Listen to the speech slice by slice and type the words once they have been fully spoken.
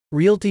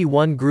Realty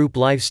One Group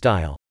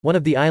Lifestyle, one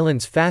of the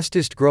island's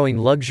fastest growing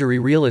luxury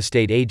real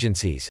estate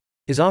agencies,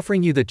 is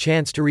offering you the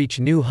chance to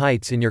reach new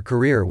heights in your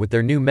career with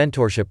their new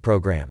mentorship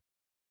program.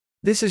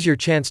 This is your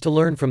chance to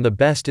learn from the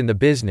best in the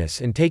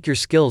business and take your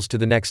skills to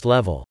the next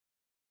level.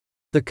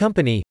 The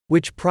company,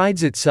 which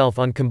prides itself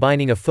on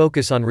combining a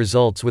focus on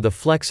results with a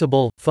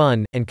flexible,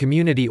 fun, and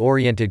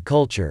community-oriented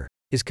culture,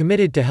 is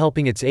committed to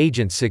helping its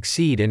agents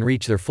succeed and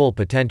reach their full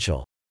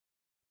potential.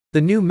 The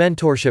new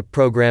mentorship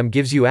program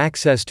gives you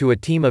access to a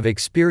team of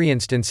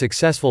experienced and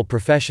successful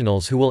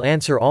professionals who will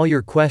answer all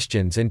your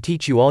questions and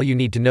teach you all you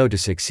need to know to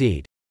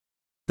succeed.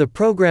 The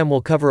program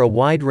will cover a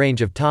wide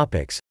range of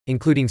topics,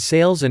 including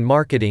sales and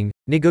marketing,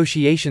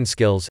 negotiation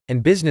skills,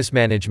 and business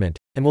management,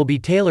 and will be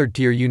tailored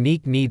to your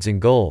unique needs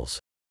and goals.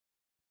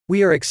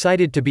 "We are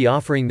excited to be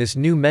offering this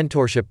new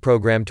mentorship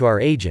program to our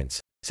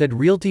agents," said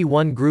Realty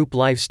One Group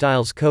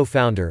Lifestyle's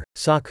co-founder,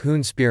 Sok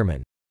Hoon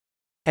Spearman.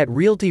 "At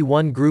Realty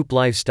One Group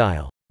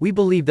Lifestyle, we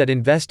believe that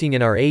investing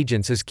in our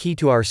agents is key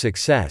to our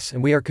success,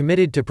 and we are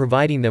committed to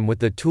providing them with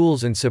the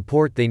tools and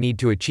support they need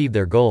to achieve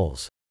their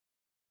goals.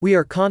 We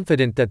are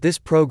confident that this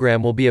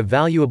program will be a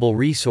valuable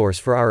resource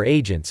for our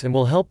agents and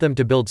will help them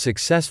to build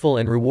successful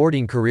and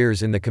rewarding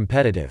careers in the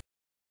competitive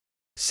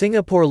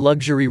Singapore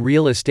luxury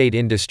real estate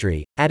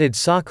industry," added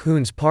Sok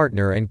Hoon's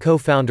partner and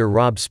co-founder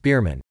Rob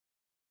Spearman.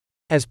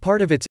 As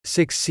part of its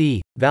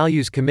 6C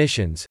values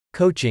commissions,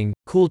 coaching,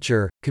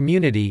 culture,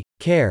 community,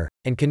 care,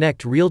 and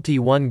connect, Realty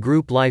One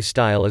Group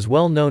Lifestyle is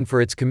well known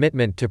for its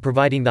commitment to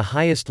providing the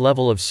highest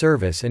level of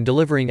service and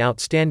delivering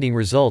outstanding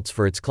results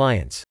for its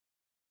clients.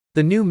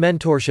 The new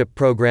mentorship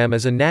program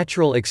is a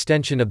natural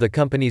extension of the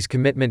company's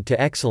commitment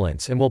to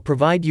excellence and will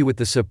provide you with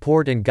the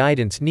support and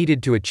guidance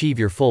needed to achieve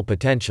your full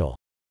potential.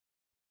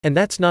 And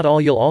that's not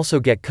all. You'll also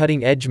get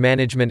cutting-edge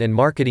management and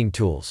marketing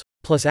tools,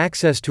 plus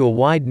access to a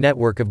wide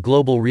network of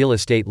global real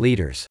estate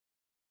leaders.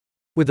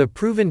 With a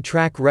proven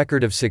track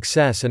record of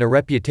success and a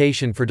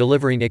reputation for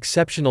delivering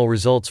exceptional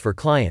results for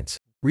clients,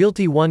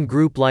 Realty One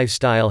Group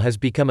Lifestyle has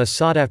become a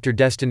sought-after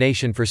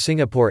destination for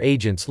Singapore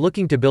agents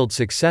looking to build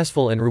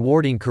successful and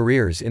rewarding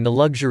careers in the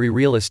luxury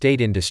real estate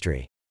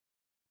industry.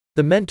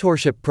 The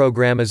mentorship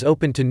program is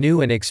open to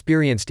new and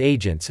experienced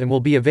agents and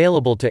will be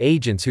available to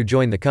agents who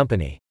join the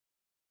company.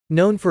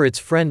 Known for its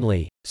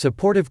friendly,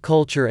 supportive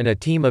culture and a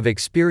team of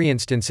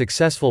experienced and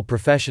successful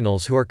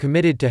professionals who are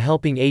committed to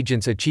helping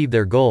agents achieve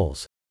their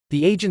goals,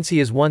 the agency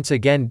is once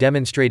again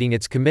demonstrating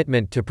its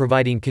commitment to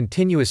providing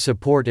continuous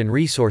support and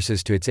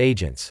resources to its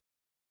agents.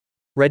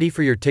 Ready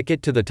for your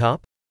ticket to the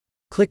top?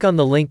 Click on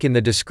the link in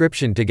the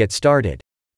description to get started.